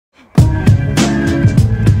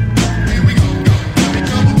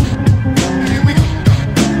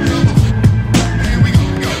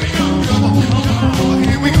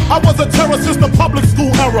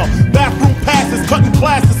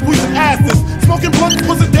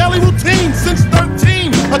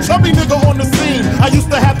used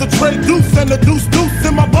to have the tray deuce and the deuce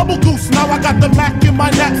in my bubble goose. Now I got the Mac in my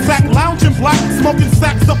knapsack, lounging black, smoking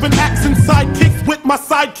sacks up in axe and sidekicks with my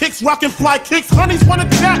sidekicks, rocking fly kicks. Honeys wanna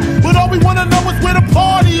chat, but all we wanna know is where the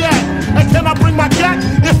party at. And can I bring my gat?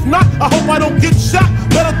 If not, I hope I don't get shot.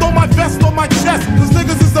 Better throw my vest on my chest, cause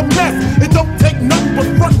niggas is a mess. It don't take nothing but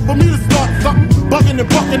front for me to start something. Bugging and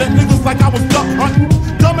bucking at niggas like I was duck hunting.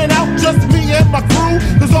 Coming out just me and my crew,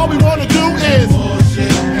 cause all we wanna do is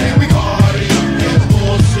bullshit, and we party, and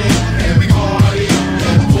bullshit, and we party,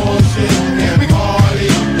 and bullshit, and we party,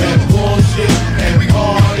 and bullshit, and we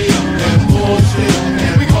party, and bullshit,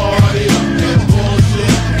 and we party, and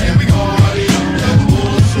bullshit, and we party, and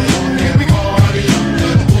bullshit, and we party,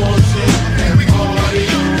 and bullshit, and we party,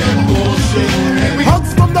 and bullshit, and we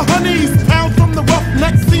hugs from the honeys, pounds from the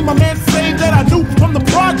roughnecks. See my man say that I knew from the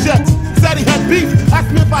projects. Said he had beef,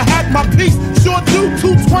 asked me if I had my piece. Sure do,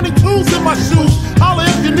 222s in my shoes. Holla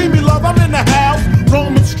if you need me, love, I'm in the house.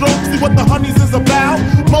 Roman strokes, see what the honeys is about.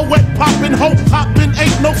 Moet poppin', hope poppin',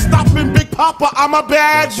 ain't no stopping. Big Papa, I'm a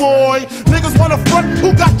bad boy. Niggas wanna front,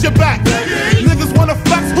 who got your back? Niggas wanna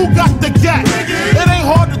flex, who got the gat? It ain't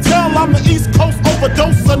hard to tell, I'm the East Coast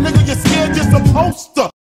overdoser. Nigga, you're scared, you're supposed to.